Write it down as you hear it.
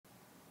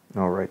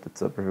Alright,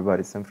 what's up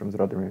everybody, Sam from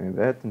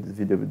Bet. In this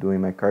video I'll be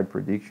doing my card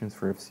predictions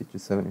for UFC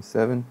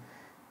 277,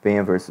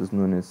 Pena versus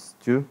Nunes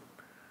 2.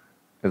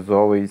 As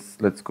always,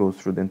 let's go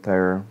through the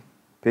entire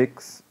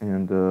picks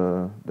and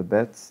the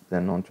bets,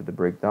 then on to the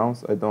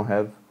breakdowns. I don't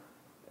have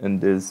in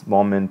this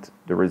moment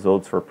the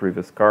results for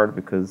previous card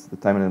because the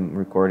time I'm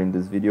recording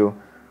this video,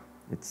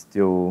 it's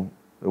still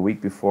a week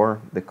before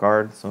the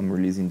card, so I'm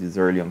releasing this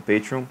early on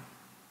Patreon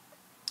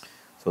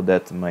so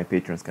that my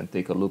patrons can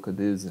take a look at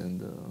this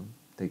and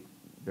take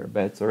their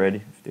bets already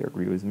if they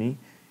agree with me.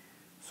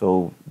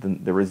 So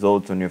the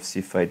results on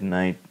UFC Fight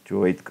Night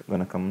 208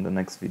 gonna come in the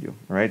next video,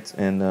 right?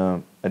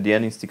 And at the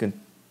end, sticking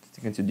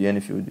to the end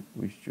if you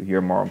wish to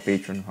hear more on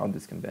Patreon how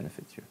this can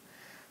benefit you.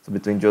 So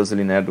between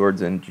Jocelyn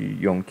Edwards and Ji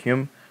Yeon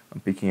Kim,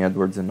 I'm picking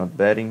Edwards and not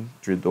betting.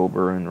 Drew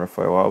Dober and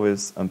Rafael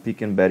Alves. I'm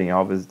picking betting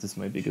Alves. This is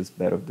my biggest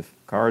bet of the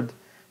card.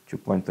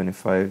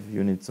 2.25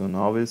 units on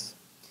Alves.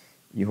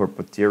 Ihor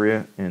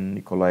Potieria and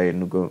Nicolai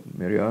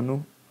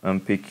Nugomeriano. I'm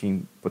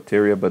picking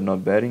Potieria but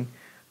not betting.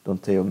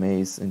 Dontail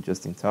Mays and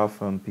Justin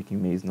Tafa. I'm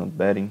picking Mays not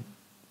betting.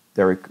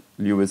 Derek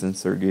Lewis and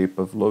Sergey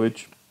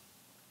Pavlovich.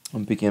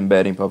 I'm picking and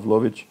betting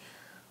Pavlovich.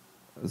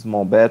 A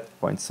small bet,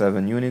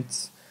 0.7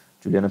 units.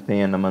 Juliana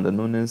Pena and Amanda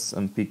Nunes.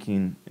 I'm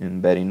picking and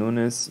betting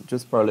Nunes.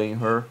 Just parlaying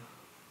her.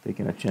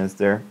 Taking a chance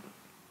there.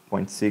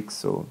 0.6,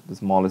 so the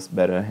smallest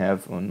bet I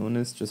have on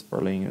Nunes. Just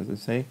parlaying as I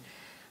say.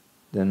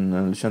 Then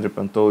Alexandre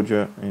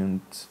Pantoja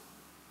and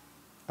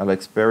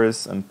Alex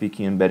Perez. I'm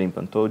picking and betting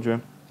Pantoja.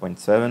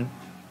 0.7.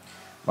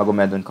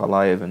 Magomed and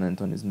Kalaev and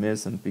Anthony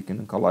Smith. I'm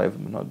picking Kalaev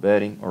but not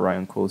betting.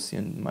 Orion Kosi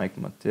and Mike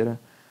Matera.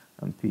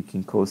 I'm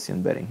picking Kosi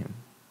and betting him.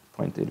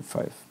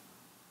 0.85.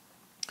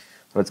 So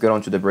let's get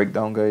on to the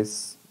breakdown,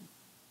 guys.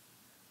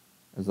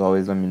 As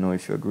always, let me know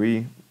if you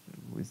agree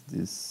with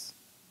this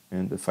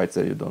and the fights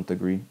that you don't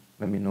agree.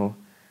 Let me know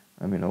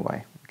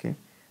why. Okay.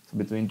 So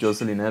between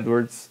Jocelyn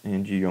Edwards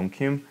and Ji Yeon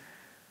Kim.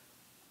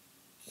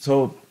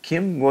 So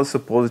Kim was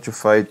supposed to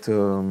fight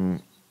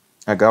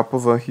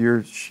Agapova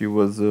here. She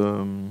was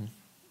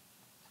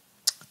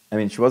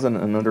she was an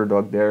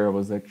underdog there.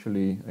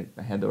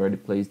 I had already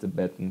placed the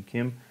bet on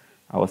Kim.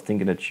 I was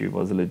thinking that she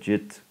was a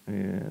legit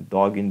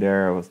dog in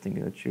there. I was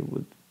thinking that she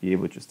would be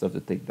able to stuff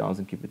the takedowns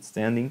and keep it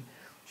standing.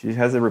 She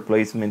has a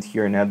replacement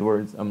here in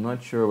Edwards. I'm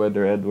not sure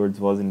whether Edwards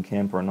was in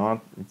camp or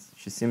not.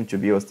 She seemed to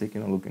be. I was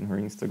taking a look in her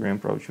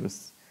Instagram. Probably she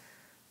was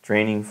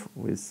training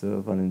with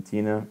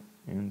Valentina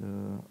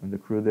and the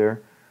crew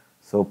there.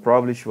 So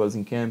probably she was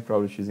in camp.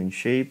 Probably she's in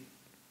shape,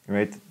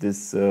 right?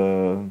 This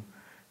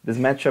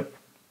matchup,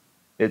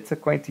 it's a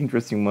quite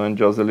interesting one.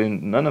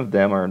 Jocelyn, none of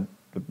them are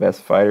the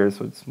best fighters,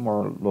 so it's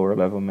more lower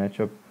level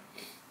matchup.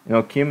 You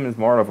know, Kim is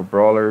more of a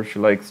brawler. She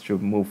likes to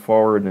move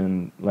forward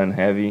and land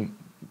heavy.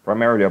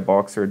 Primarily a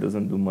boxer,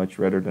 doesn't do much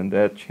rather than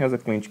that. She has a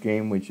clinch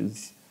game, which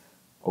is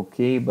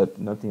okay, but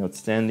nothing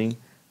outstanding.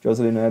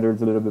 Jocelyn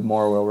Edwards a little bit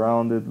more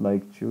well-rounded.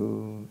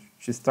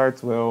 She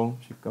starts well.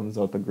 She comes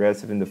out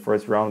aggressive in the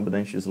first round, but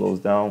then she slows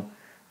down,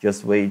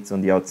 just waits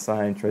on the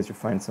outside, tries to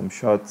find some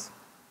shots.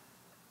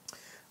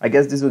 I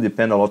guess this will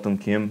depend a lot on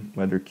Kim,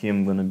 whether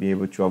Kim gonna be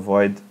able to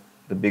avoid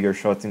the bigger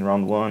shots in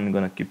round one,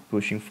 gonna keep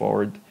pushing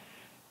forward.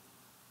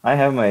 I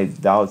have my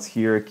doubts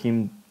here.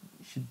 Kim,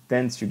 she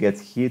tends to get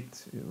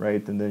hit,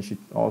 right? And then she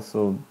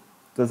also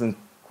doesn't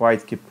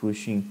quite keep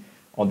pushing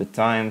all the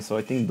time. So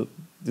I think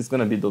this is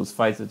going to be those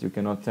fights that you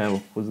cannot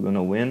tell who's going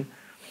to win.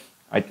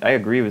 I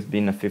agree with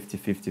being a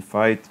 50-50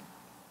 fight.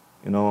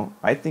 You know,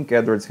 I think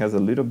Edwards has a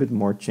little bit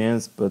more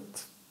chance, but,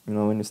 you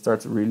know, when you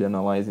start really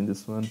analyzing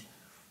this one,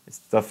 it's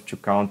tough to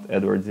count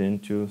Edwards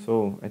into.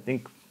 So I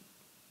think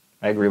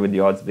I agree with the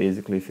odds,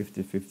 basically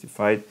 50-50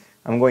 fight.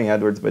 I'm going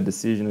Edwards by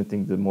decision. I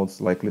think the most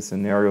likely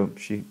scenario,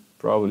 she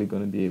probably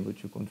going to be able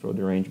to control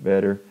the range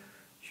better.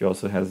 She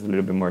also has a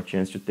little bit more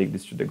chance to take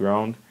this to the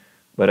ground.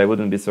 But I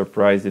wouldn't be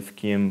surprised if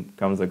Kim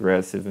comes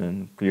aggressive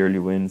and clearly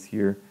wins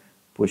here,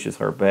 pushes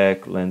her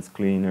back, lands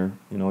cleaner,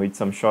 you know, eats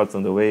some shots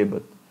on the way,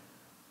 but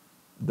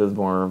does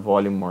more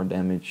volume, more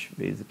damage,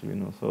 basically, you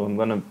know. So I'm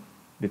going to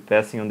be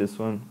passing on this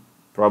one.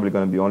 Probably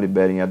going to be only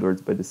betting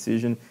Edwards by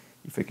decision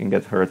if I can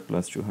get her at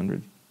plus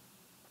 200.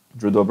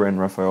 Drew Dober and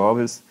Rafael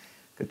Alves.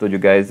 I told you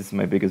guys this is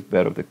my biggest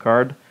bet of the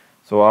card.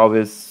 So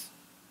Alves,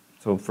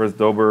 so first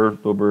Dober,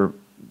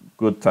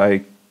 good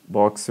Thai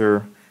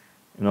boxer,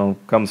 you know,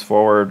 comes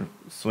forward,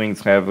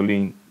 swings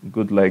heavily,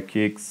 good leg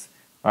kicks,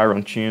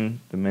 iron chin,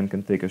 the man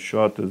can take a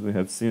shot as we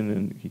have seen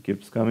and he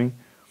keeps coming.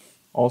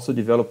 Also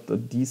developed a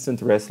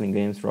decent wrestling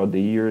game throughout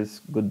the years,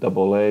 good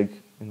double leg,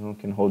 you know,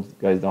 can hold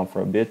guys down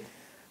for a bit.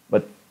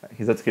 But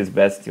he's at his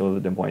best still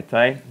with the Muay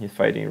Thai. He's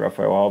fighting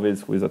Rafael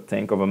Alves, who is a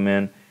tank of a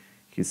man.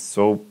 He's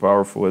so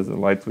powerful as a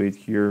lightweight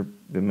here.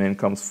 The man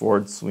comes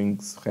forward,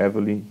 swings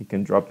heavily. He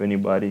can drop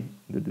anybody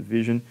in the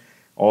division.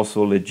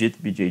 Also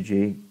legit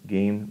BJJ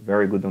game,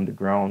 very good on the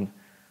ground.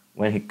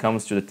 When he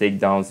comes to the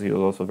takedowns, he's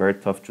also very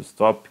tough to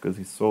stop because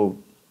he's so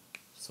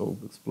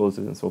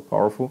explosive and so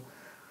powerful.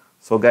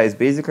 So guys,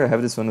 basically I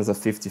have this one as a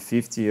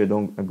 50-50. I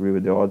don't agree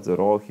with the odds at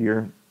all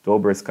here.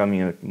 Dober is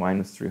coming at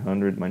minus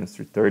 300, minus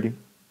 330.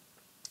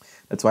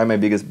 That's why my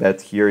biggest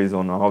bet here is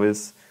on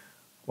Alves.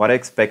 what I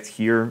expect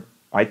here,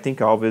 I think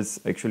Alves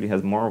actually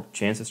has more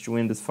chances to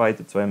win this fight.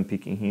 That's why I'm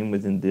picking him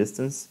within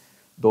distance.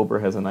 Dober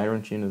has an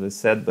iron chin, as I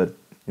said, but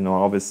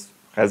Alves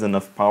has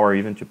enough power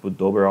even to put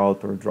Dober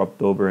out or drop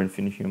Dober and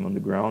finish him on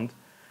the ground.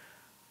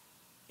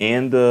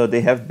 And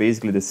they have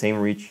basically the same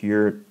reach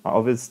here.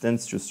 Alves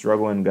tends to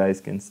struggle when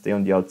guys can stay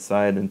on the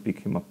outside and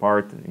pick him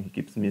apart, and he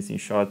keeps missing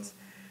shots.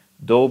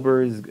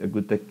 Dober is a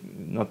good,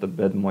 not a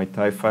bad Muay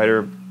Thai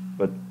fighter,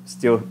 but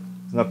still,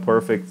 it's not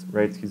perfect,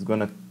 right? He's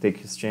gonna take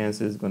his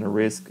chances, gonna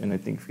risk, and I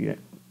think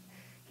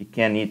he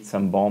can eat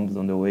some bombs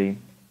on the way,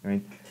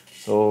 right?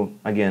 So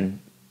again,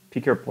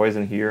 pick your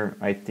poison here.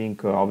 I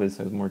think Alves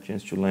has more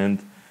chance to land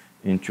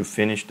and to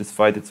finish this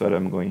fight. That's why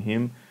I'm going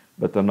him.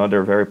 But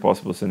another very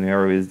possible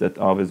scenario is that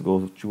Alves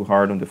goes too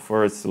hard on the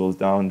first, slows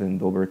down, then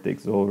Dober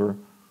takes over,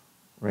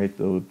 right?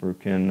 Dober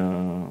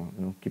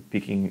can keep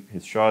picking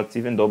his shots.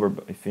 Even Dober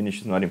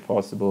finish is not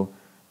impossible,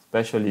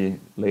 especially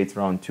late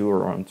round 2 or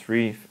round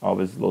 3. If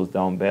Alves slows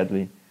down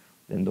badly,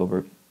 then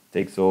Dober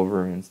takes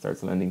over and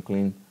starts landing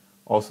clean.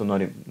 Also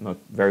not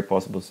very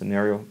possible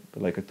scenario,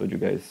 but like I told you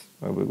guys,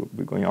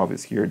 we're going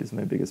Alves here. This is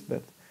my biggest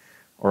bet.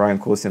 Orion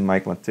Close and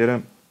Mike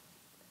Matera.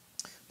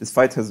 This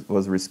fight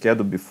was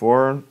rescheduled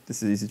before.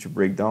 This is easy to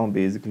break down,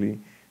 basically.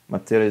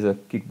 Matera is a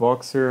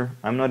kickboxer.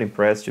 I'm not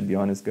impressed, to be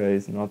honest,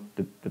 guys. Not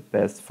the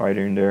best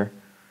fighter in there.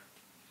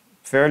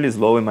 Fairly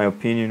slow, in my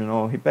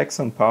opinion. He packs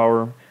some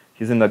power.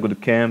 He's in a good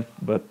camp,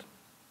 but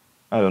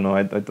I don't know.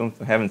 I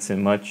haven't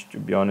seen much, to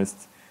be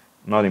honest.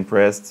 Not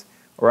impressed.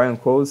 Orion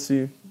Close,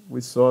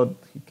 we saw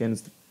he can,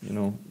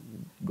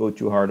 go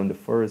too hard on the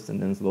first and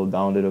then slow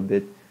down a little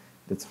bit.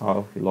 That's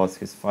how he lost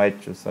his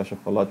fight to Sasha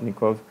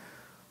Palatnikov.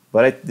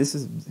 But this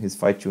is his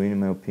fight to win, in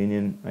my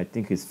opinion. I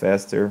think he's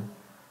faster.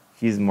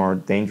 He's more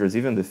dangerous,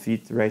 even the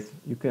feet, right?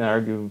 You can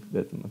argue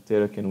that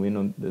Matera can win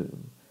on the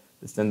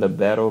stand-up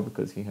battle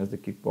because he has the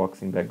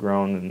kickboxing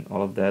background and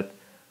all of that.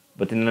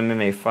 But in an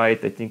MMA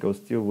fight, I think I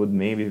still would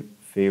maybe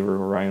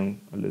favor Orion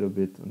a little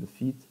bit on the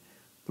feet.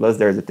 Plus,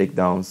 there's the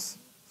takedowns.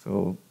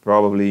 So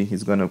probably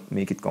he's going to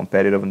make it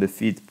competitive on the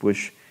feet,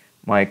 push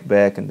Mike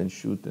back and then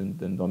shoot and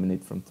then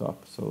dominate from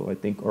top. So I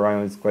think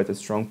Orion is quite a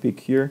strong pick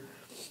here.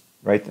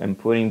 Right, I'm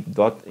putting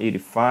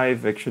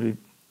 .85. Actually,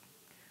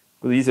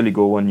 could easily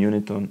go 1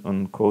 unit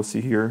on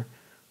Kosi here,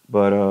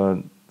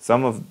 but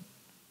some of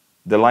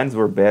the lines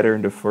were better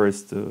in the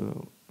first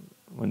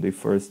when they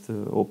first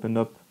opened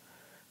up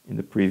in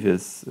the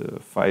previous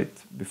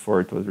fight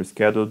before it was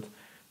rescheduled.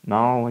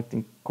 Now I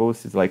think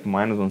Kosi is like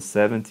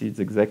 -170. It's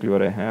exactly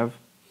what I have.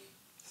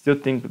 Still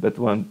think that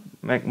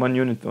one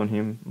unit on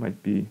him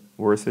might be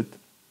worth it.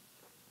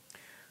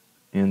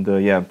 And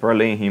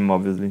parlaying him,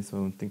 obviously,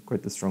 so I think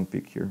quite a strong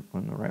pick here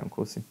on Orion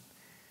Kosi.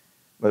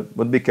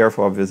 But be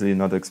careful, obviously,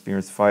 not an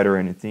experienced fighter or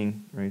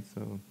anything, right?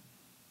 So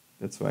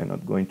that's why I'm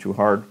not going too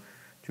hard,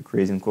 too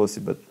crazy on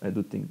Kosi, but I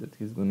do think that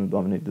he's going to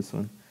dominate this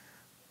one.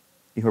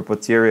 Ihor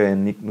Potieria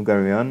and Nick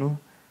Nugariano.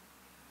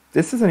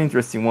 This is an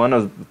interesting one. I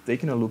was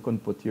taking a look on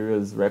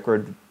Potieria's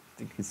record. I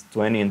think he's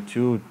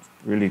 20-2,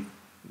 really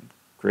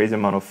crazy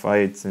amount of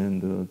fights,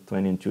 and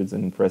 20-2 is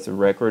an impressive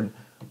record.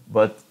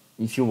 But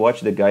if you watch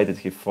the guy that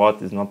he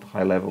fought, is not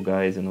high-level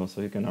guys,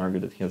 so you can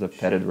argue that he has a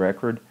padded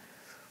record.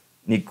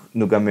 Nick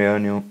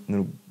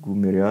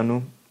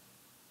Nugariano,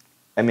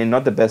 I mean,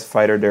 not the best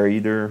fighter there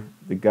either.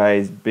 The guy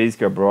is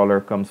basically a brawler,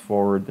 comes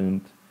forward,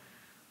 and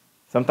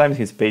sometimes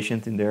he's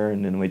patient in there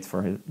and then waits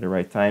for the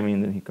right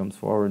timing, then he comes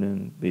forward and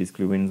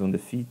basically wins on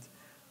the feet.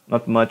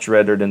 Not much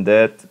rather than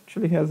that.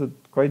 Actually has a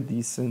quite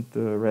decent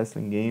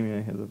wrestling game.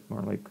 He has a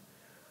more like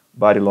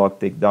body lock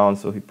takedown,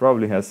 so he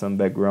probably has some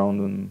background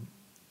on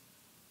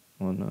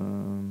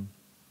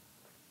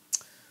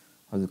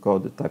how's it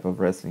called, the type of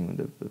wrestling with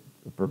the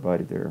upper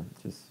body there.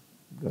 Just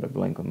got a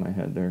blank on my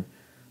head there.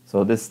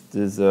 So this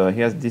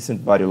he has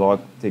decent body lock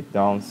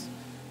takedowns,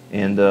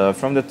 and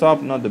from the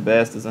top not the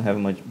best, doesn't have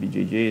much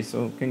BJJ,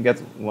 so can get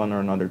one or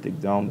another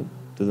takedown, but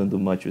doesn't do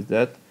much with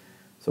that.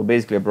 So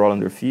basically a brawl on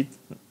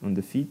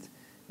the feet.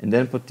 And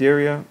then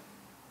Potieria,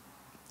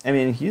 I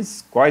mean,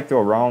 he's quite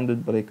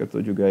well-rounded, but like I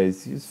told you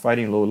guys, he's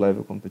fighting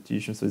low-level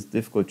competition, so it's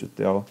difficult to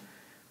tell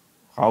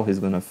how he's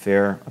going to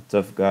fare. A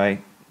tough guy.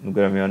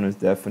 Nugariano is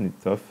definitely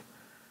tough,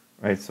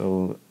 right?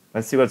 So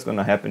let's see what's going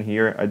to happen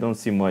here. I don't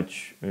see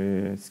much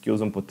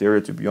skills on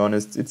Potieria, to be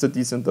honest. It's a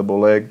decent double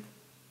leg.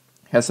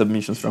 Has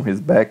submissions from his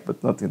back,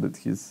 but nothing that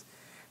he's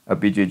a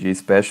BJJ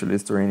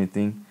specialist or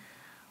anything.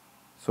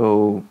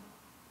 So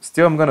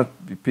still I'm going to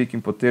be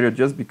picking Potieria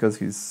just because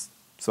he's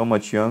so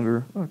much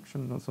younger. Oh,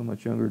 actually, not so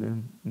much younger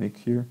than Nick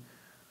here.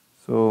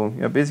 So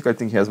yeah, basically I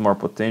think he has more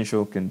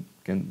potential,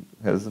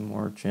 has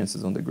more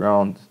chances on the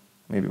ground,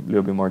 maybe a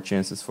little bit more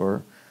chances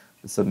for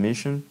the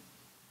submission.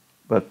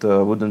 But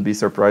wouldn't be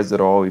surprised at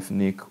all if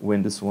Nick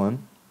win this one,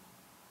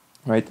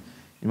 right?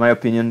 In my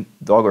opinion,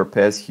 dog or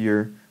pass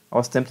here. I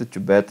was tempted to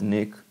bet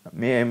Nick.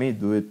 I may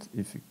do it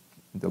if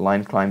the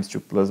line climbs to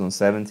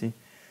 +170,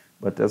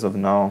 but as of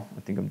now,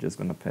 I think I'm just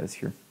gonna pass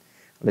here.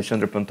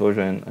 Alexandre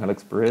Pantoja and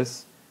Alex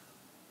Perez.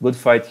 Good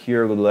fight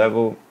here, good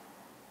level.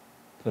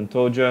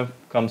 Pantoja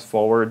comes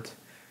forward.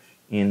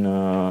 in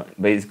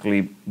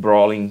basically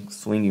brawling,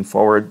 swinging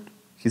forward.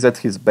 He's at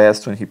his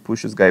best when he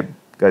pushes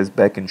guys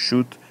back and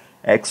shoot.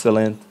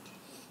 Excellent.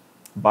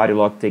 Body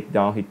lock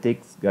takedown. He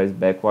takes guys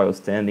back while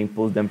standing,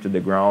 pulls them to the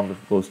ground,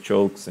 goes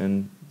chokes,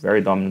 and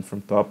very dominant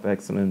from top.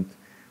 Excellent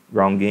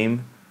ground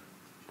game.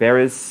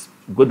 Paris,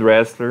 good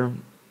wrestler,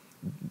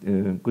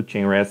 good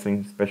chain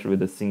wrestling, especially with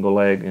the single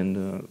leg,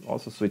 and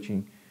also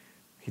switching,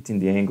 hitting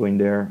the angle in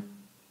there.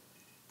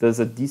 Does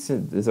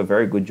a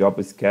very good job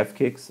with calf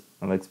kicks,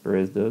 Alex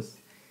Perez does,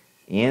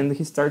 and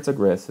he starts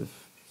aggressive.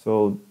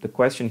 So the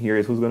question here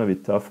is who's going to be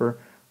tougher.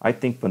 I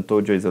think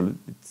Pantoja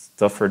it's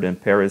tougher than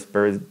Perez.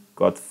 Perez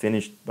got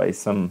finished by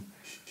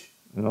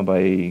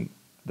by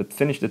the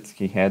finish that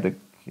he had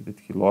that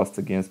he lost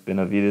against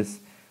Benavides.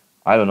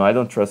 I don't know. I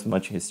don't trust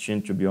much his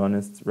chin, to be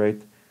honest,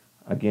 right?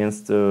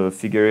 Against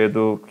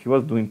Figueiredo, he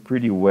was doing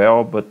pretty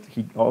well, but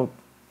he all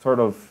sort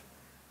of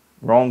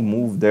wrong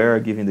move there,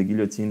 giving the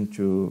guillotine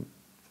to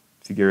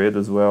Figueiredo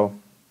as well.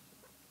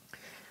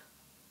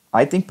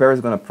 I think Perez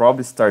is going to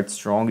probably start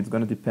strong. It's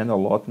going to depend a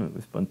lot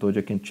if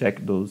Pantoja can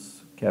check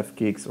those calf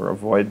kicks or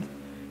avoid.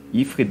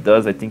 If he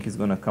does, I think he's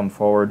going to come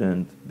forward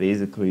and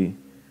basically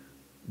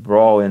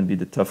brawl and be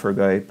the tougher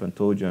guy,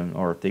 Pantoja,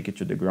 or take it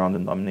to the ground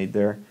and dominate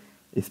there.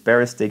 If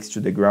Perez takes to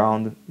the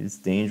ground, it's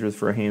dangerous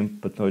for him.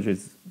 Pantoja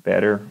is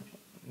better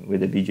with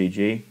the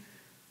BJJ.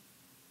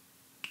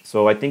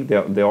 So I think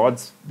the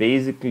odds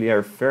basically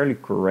are fairly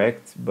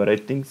correct, but I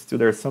think still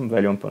there's some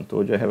value on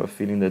Pantoja. I have a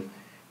feeling that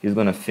he's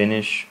going to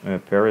finish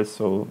Perez,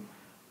 so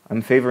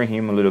I'm favoring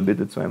him a little bit.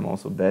 That's why I'm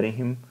also betting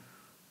him.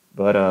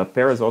 But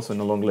Perez also in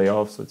a long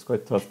layoff, so it's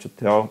quite tough to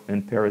tell.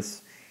 And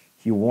Perez,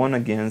 he won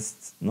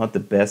against not the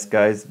best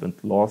guys, but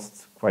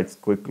lost quite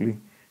quickly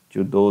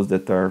to those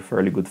that are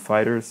fairly good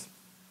fighters.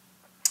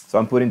 So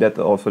I'm putting that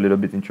also a little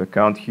bit into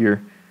account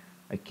here.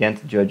 I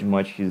can't judge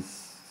much his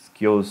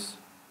skills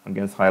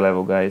against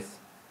high-level guys.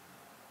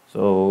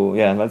 So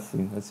yeah, let's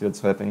see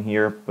what's happening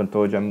here.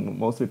 Pantoja, I'm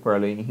mostly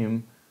parlaying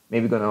him.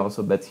 Maybe gonna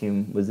also bet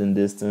him within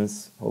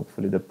distance.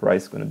 Hopefully the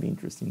price is gonna be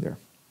interesting there.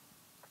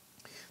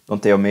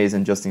 Don'Tale Mayes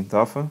and Justin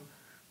Tafa.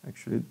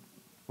 Actually,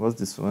 was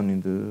this one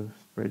in the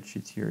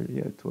spreadsheet here?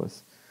 Yeah, it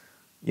was.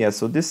 Yeah,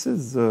 so this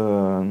is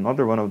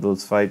another one of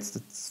those fights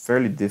that's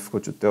fairly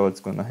difficult to tell what's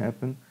gonna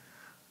happen.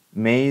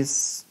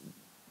 Mayes,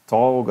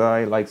 tall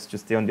guy, likes to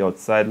stay on the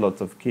outside,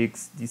 lots of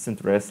kicks,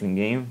 decent wrestling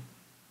game,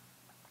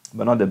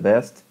 but not the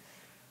best.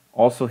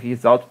 Also,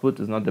 his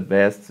output is not the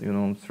best.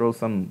 Throw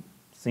some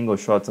single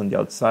shots on the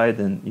outside,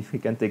 and if he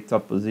can take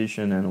top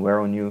position and wear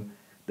on you,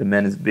 the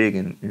man is big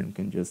and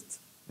can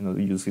just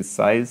use his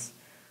size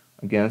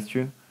against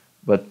you.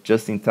 But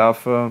Justin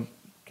Tafa,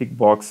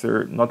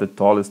 kickboxer, not the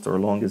tallest or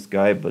longest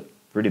guy, but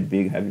pretty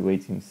big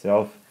heavyweight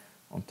himself,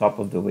 on top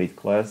of the weight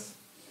class.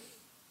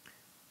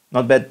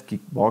 Not bad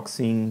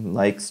kickboxing,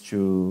 likes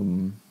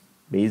to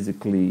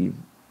basically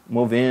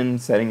move in,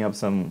 setting up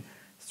some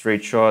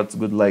straight shots,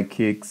 good leg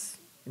kicks,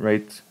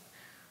 right?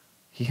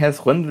 He has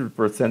 100%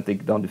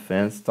 takedown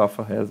defense,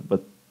 Tafa has,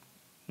 but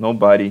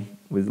nobody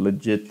with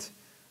legit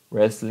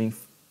wrestling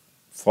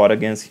fought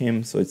against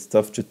him, so it's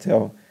tough to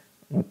tell.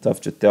 Not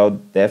tough to tell,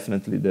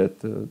 definitely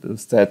that the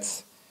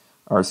stats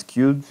are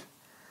skewed.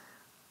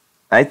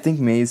 I think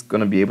May is going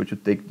to be able to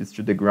take this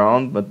to the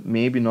ground, but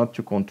maybe not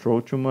to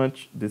control too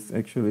much. This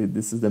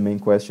is the main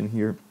question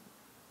here.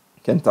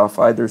 Can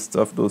Tafa either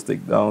stuff those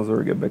takedowns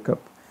or get back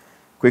up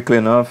quickly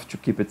enough to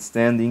keep it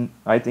standing?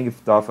 I think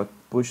if Tafa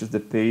pushes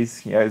the pace,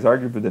 he is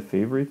arguably the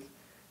favorite,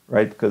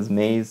 right? Because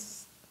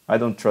Mays, I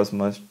don't trust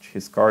much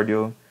his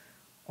cardio.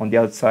 On the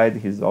outside,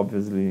 he's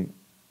obviously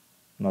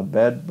not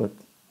bad, but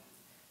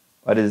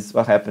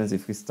what happens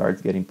if he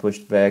starts getting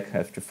pushed back,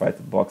 has to fight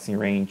at boxing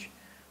range?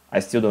 I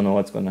still don't know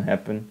what's going to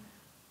happen.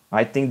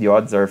 I think the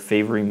odds are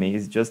favoring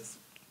Mays just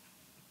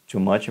too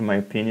much, in my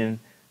opinion,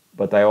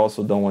 but I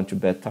also don't want to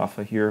bet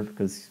Tafa here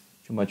because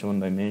too much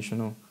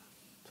one-dimensional.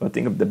 So I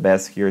think the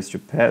best here is to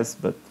pass,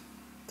 but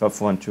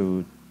tough one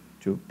to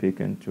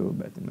pick and to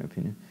bet, in my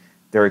opinion.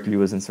 Derek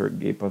Lewis and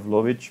Sergey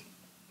Pavlovich.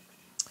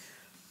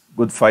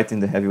 Good fight in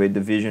the heavyweight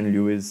division.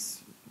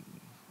 Lewis,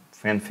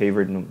 fan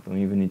favorite, don't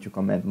even need to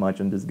comment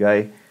much on this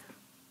guy.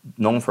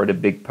 Known for the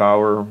big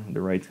power, the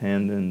right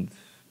hand, and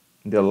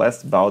the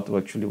last bout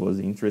actually was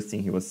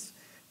interesting. He was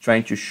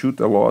trying to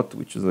shoot a lot,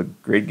 which is a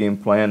great game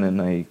plan,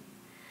 and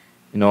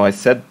I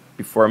said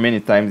before many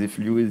times if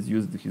Lewis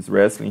used his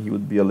wrestling, he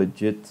would be a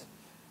legit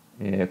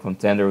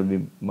contender, would be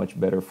a much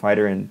better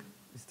fighter, and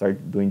he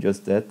started doing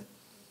just that.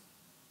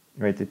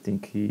 Right, I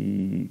think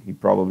he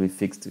probably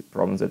fixed the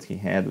problems that he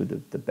had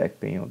with the back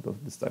pain or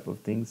this type of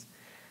things.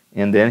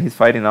 And then he's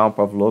fighting now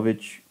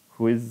Pavlovich,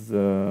 who is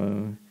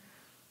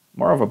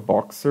more of a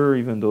boxer,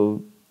 even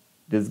though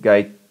this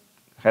guy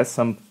has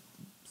some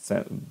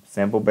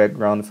sample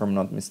background, if I'm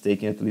not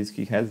mistaken. At least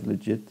he has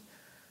legit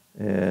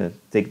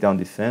takedown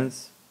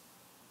defense.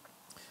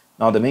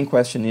 Now the main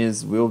question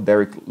is, will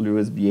Derek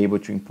Lewis be able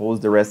to impose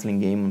the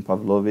wrestling game on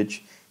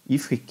Pavlovich?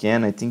 If he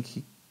can, I think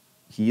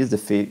he is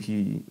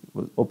he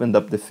opened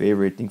up the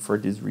favor, I think, for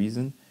this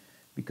reason,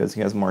 because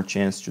he has more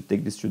chance to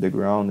take this to the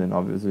ground and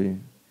obviously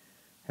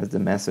has the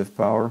massive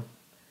power.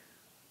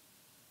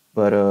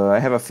 But I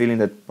have a feeling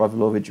that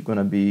Pavlovich is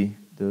gonna be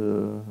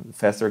the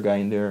faster guy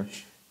in there,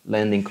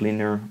 landing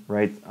cleaner,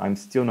 right? I'm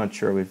still not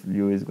sure if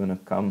Liu is gonna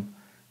come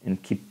and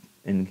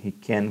he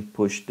can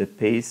push the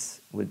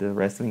pace with the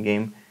wrestling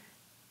game.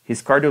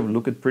 His cardio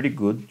looked pretty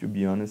good, to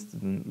be honest,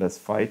 in last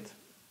fight,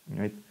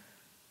 right?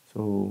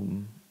 So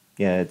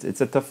yeah,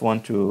 it's a tough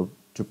one to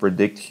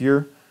predict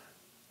here.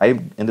 I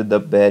ended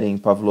up betting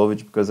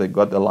Pavlovich because I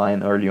got the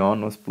line early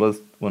on, was plus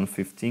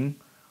 115,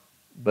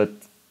 but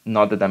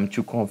not that I'm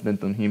too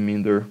confident on him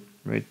either,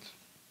 right?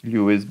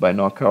 Liu is by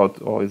knockout,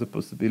 always a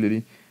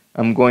possibility.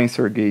 I'm going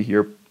Sergey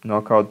here,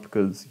 knockout,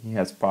 because he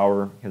has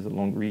power, he has a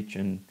long reach,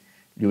 and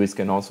Lewis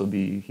can also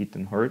be hit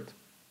and hurt.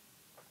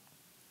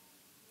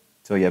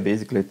 So yeah,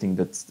 basically I think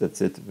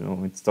that's it. You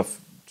know, it's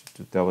tough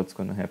to tell what's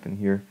going to happen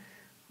here,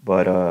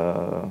 but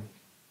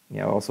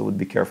yeah, I also would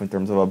be careful in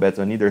terms of a bet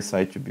on either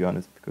side, to be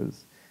honest,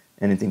 because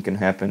anything can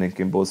happen. They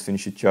can both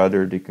finish each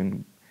other. They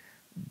can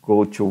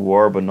go to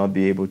war but not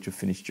be able to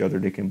finish each other.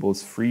 They can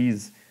both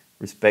freeze,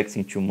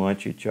 respecting too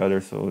much each other.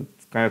 So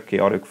it's kind of a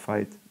chaotic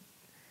fight.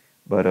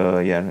 But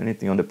yeah,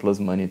 anything on the plus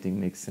money I think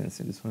makes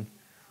sense in this one.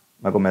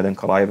 Magomed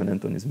Ankalaev and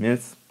Anthony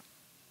Smith.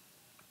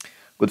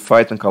 Good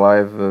fight.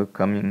 Ankalaev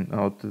coming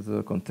out as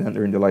a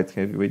contender in the light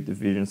heavyweight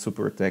division.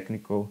 Super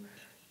technical,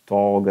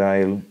 tall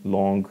guy,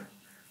 long,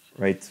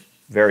 right?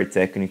 Very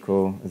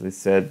technical. As I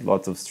said,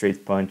 lots of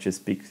straight punches,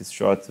 pick his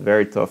shots,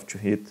 very tough to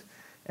hit.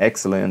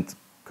 Excellent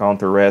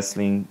counter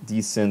wrestling,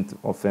 decent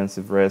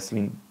offensive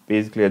wrestling.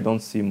 Basically, I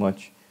don't see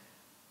much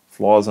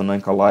flaws on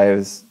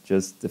Ankalaev,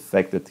 just the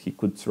fact that he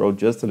could throw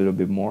just a little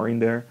bit more in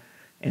there.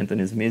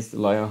 Anthony Smith, the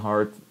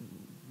Lionheart,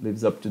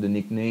 lives up to the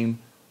nickname,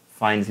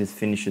 finds his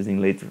finishes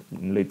in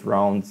late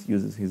rounds,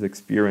 uses his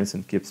experience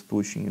and keeps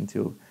pushing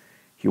until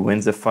he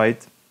wins the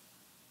fight.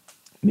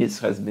 Smith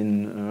has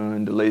been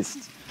in the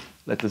latest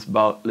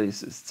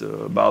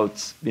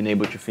bouts been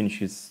able to finish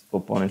his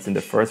opponents in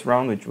the first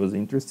round, which was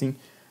interesting.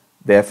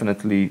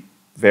 Definitely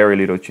very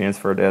little chance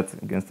for that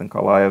against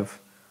Ankalaev.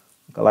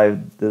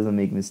 Ankalaev doesn't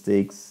make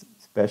mistakes,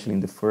 especially in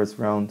the first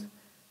round.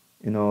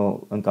 You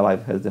know,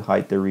 Ankalaev has the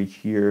height, the reach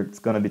here. It's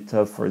going to be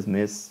tough for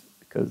Smith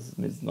because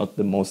Smith is not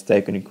the most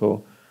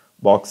technical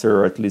boxer,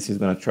 or at least he's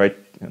going to try,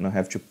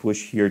 have to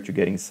push here to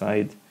get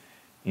inside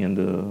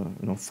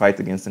and, fight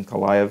against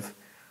Ankalaev.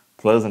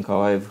 Plus,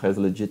 Ankalaev has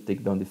legit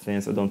takedown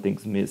defense. I don't think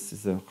Smith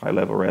is a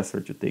high-level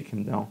wrestler to take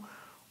him down.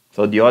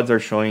 So the odds are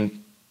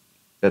showing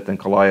that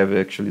Ankalaev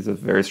actually is a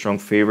very strong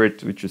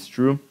favorite, which is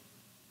true.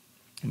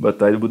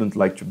 But I wouldn't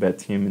like to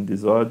bet him in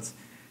these odds.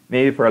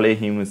 Maybe parlay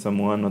him with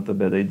someone, not a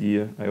bad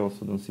idea. I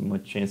also don't see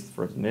much chance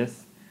for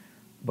Smith.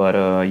 But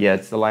yeah,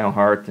 it's the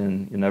Lionheart,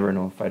 and you never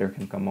know, a fighter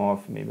can come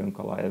off. Maybe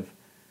Ankalaev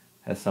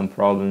has some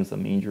problems,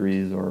 some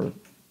injuries, or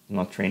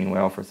not training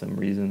well for some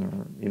reason,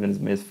 or even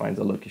Smith finds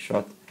a lucky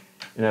shot.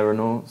 You never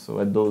know. So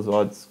at those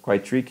odds,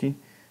 quite tricky.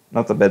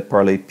 Not a bad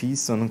parlay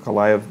piece on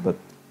Ankalaev, but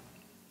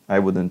I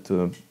wouldn't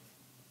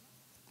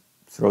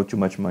throw too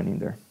much money in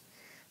there.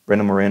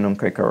 Brandon Moreno and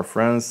Kai Kara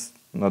France,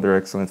 another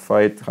excellent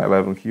fight, high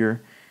level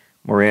here.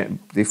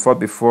 They fought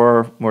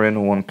before.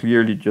 Moreno won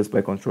clearly just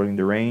by controlling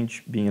the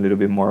range, being a little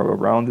bit more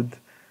well-rounded.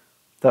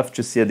 Tough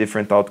to see a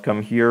different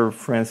outcome here.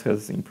 France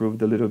has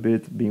improved a little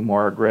bit, being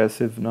more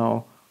aggressive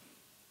now.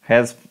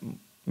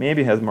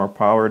 Maybe has more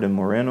power than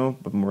Moreno,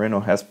 but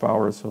Moreno has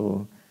power,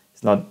 so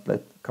it's not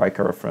that Kai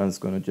Kara France is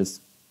going to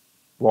just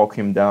walk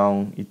him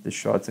down, eat the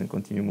shots, and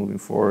continue moving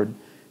forward.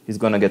 He's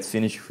going to get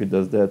finished if he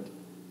does that.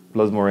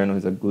 Plus, Moreno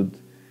is a good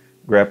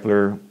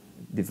grappler,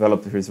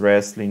 developed his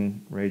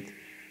wrestling, right?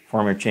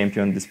 Former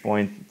champion at this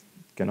point,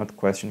 cannot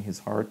question his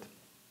heart.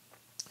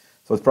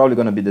 So it's probably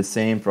going to be the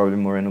same. Probably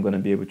Moreno going to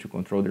be able to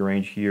control the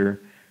range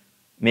here,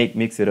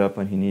 mix it up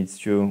when he needs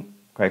to.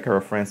 Kai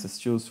Kara France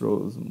still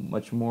throws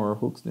much more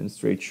hooks than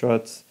straight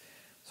shots,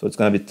 so it's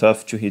going to be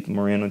tough to hit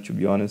Moreno, to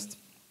be honest.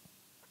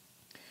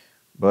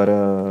 But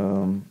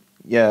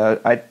yeah,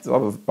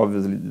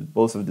 obviously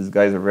both of these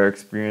guys are very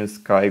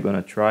experienced. Kai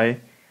gonna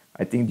try.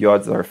 I think the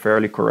odds are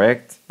fairly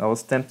correct. I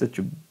was tempted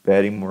to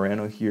betting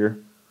Moreno here,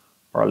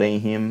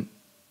 parlaying him.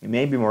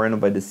 Maybe Moreno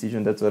by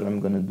decision, that's what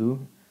I'm going to do.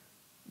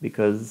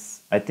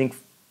 Because I think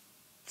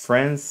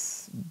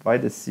France by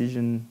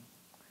decision,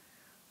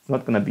 it's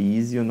not going to be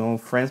easy,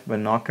 France by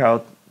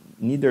knockout,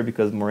 neither,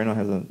 because Moreno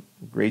has a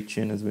great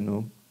chin, as we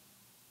know.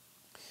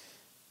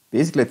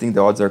 Basically, I think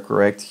the odds are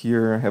correct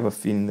here. I have a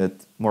feeling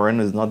that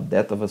Moreno is not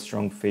that of a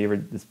strong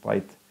favorite,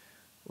 despite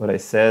what I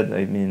said.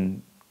 I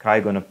mean, Kai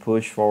going to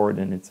push forward,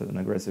 and it's an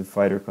aggressive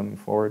fighter coming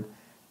forward.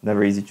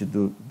 Never easy to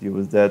deal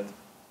with that.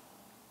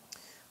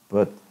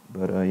 But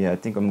yeah, I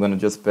think I'm going to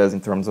just pass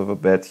in terms of a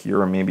bet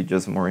here, or maybe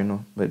just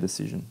Moreno by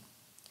decision.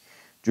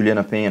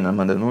 Juliana Pena and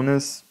Amanda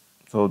Nunes.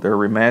 So their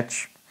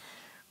rematch.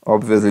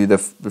 Obviously, the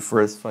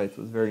first fight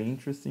was very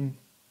interesting.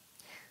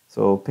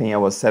 So Pena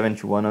was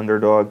 7-1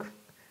 underdog,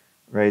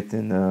 right?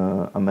 And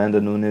Amanda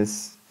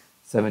Nunes,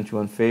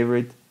 7-1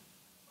 favorite.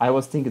 I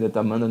was thinking that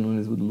Amanda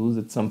Nunes would lose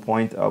at some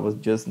point. I was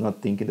just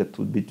not thinking that it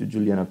would be to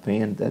Juliana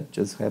Pena. That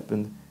just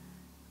happened.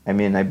 I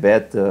mean, I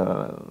bet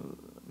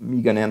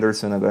Megan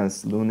Anderson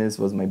against Nunes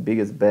was my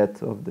biggest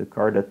bet of the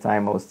card at the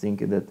time. I was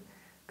thinking that,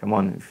 come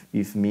on,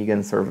 if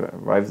Megan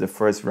survives the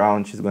first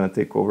round, she's going to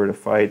take over the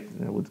fight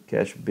and would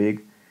cash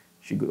big.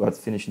 She got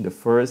finished in the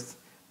first.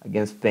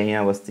 Against Pena,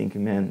 I was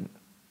thinking, man,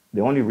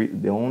 the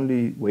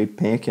only way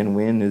Pena can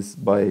win is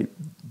by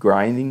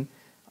grinding.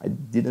 I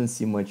didn't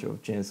see much of a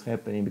chance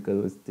happening because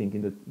I was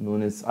thinking that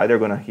Nunes either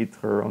going to hit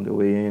her on the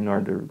way in or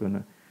they're going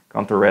to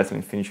counter wrestle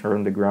and finish her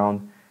on the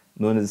ground.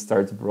 Nunes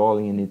starts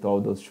brawling and hit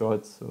all those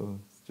shots, so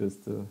it's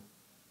just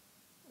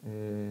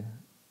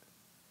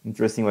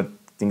interesting what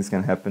things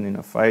can happen in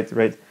a fight,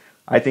 right?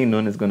 I think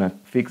Nunes is going to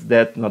fix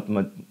that,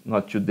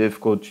 not too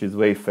difficult. She's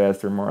way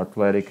faster, more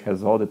athletic,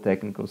 has all the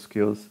technical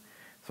skills.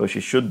 So she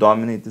should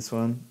dominate this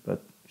one,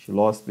 but she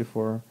lost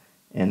before.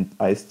 And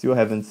I still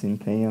haven't seen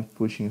Pena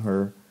pushing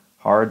her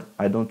hard.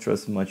 I don't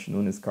trust much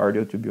Nunes'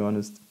 cardio, to be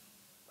honest.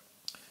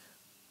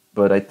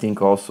 But I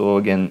think also,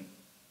 again,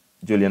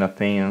 Juliana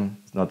Pena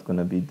is not going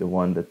to be the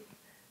one that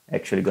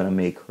actually going to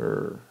make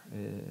her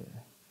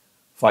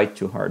fight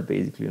too hard,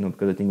 basically,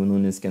 because I think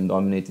Nunes can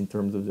dominate in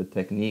terms of the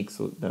technique,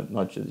 so that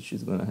not just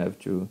she's going to have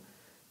to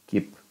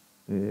keep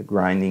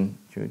grinding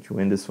to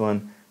win this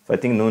one. So I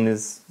think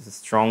Nunes is a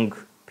strong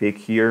pick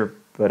here,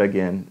 but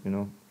again,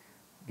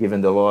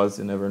 given the laws,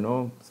 you never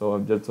know. So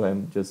I'm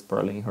just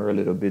parlaying her a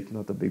little bit,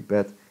 not a big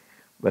bet,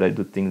 but I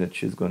do think that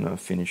she's going to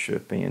finish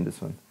Pena in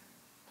this one.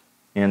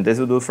 And this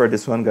will do for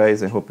this one,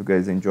 guys. I hope you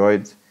guys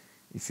enjoyed.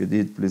 If you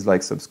did, please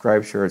like,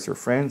 subscribe, share with your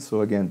friends.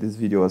 So again, this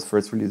video was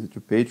first released to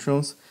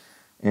patrons,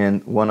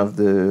 and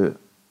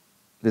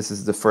this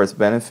is the first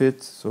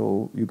benefit.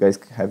 So you guys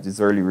have these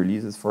early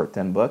releases for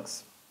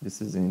 $10.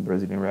 This is in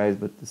Brazilian reais,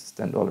 but this is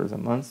 $10 a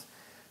month.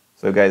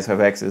 So you guys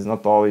have access.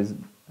 Not always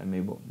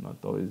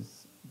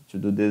to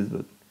do this,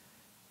 but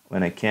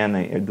when I can,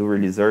 I do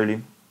release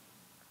early.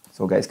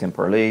 So guys can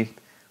parlay.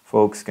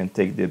 Folks can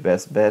take the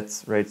best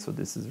bets, right? So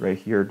this is right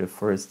here, the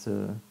first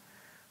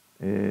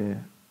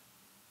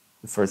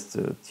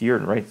tier,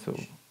 right? So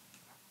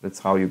that's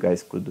how you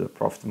guys could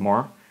profit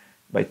more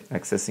by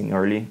accessing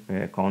early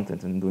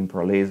content and doing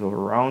parlays over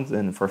rounds.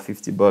 And for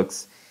 $50,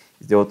 it's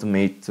the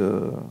ultimate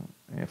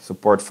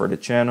support for the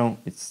channel.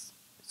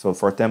 So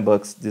for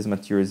 $10, this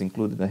material is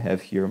included. I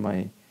have here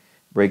my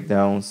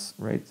breakdowns,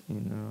 right?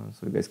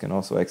 So you guys can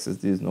also access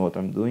this, know what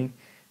I'm doing.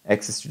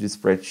 Access to the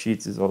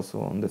spreadsheets is also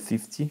on the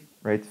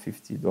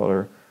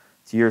 $50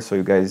 tier, so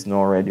you guys know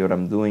already what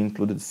I'm doing,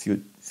 included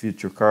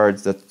future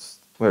cards. That's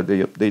where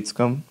the updates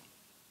come.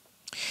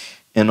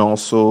 And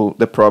also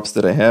the props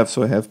that I have.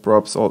 So I have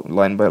props all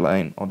line by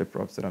line, all the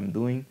props that I'm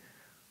doing,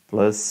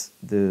 plus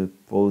the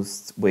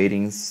post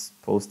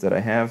that I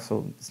have.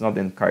 So it's not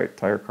the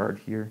entire card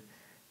here.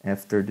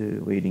 After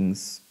the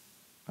weightings,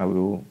 I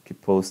will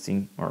keep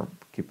posting or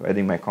keep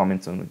adding my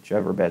comments on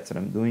whichever bets that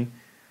I'm doing.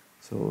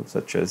 So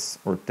such as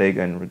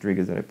Ortega and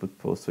Rodriguez that I put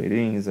post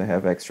weightings. I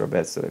have extra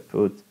bets that I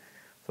put.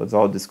 So it's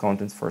all this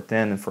content for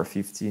 10 and for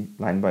 50,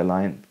 line by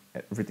line,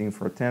 everything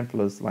for 10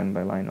 plus line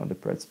by line all the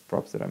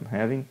props that I'm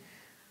having,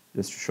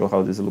 just to show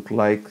how this look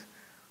like.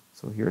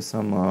 So here's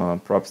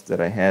some props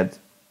that I had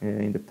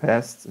in the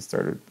past. I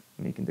started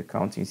making the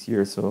countings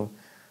here. So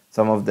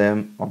some of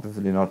them,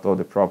 obviously not all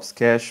the props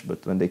cash,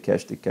 but when they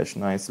cash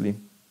nicely,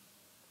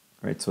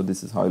 right? So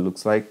this is how it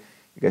looks like.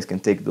 You guys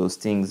can take those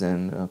things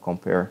and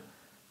compare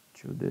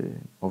to the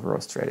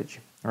overall strategy.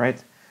 All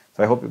right.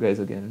 So I hope you guys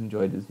again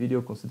enjoyed this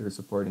video. Consider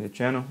supporting the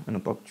channel, and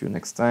I'll talk to you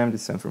next time.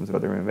 This is Sam from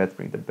Zrodder Bet,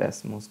 bring the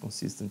best, most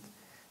consistent,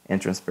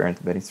 and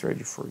transparent betting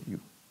strategy for you.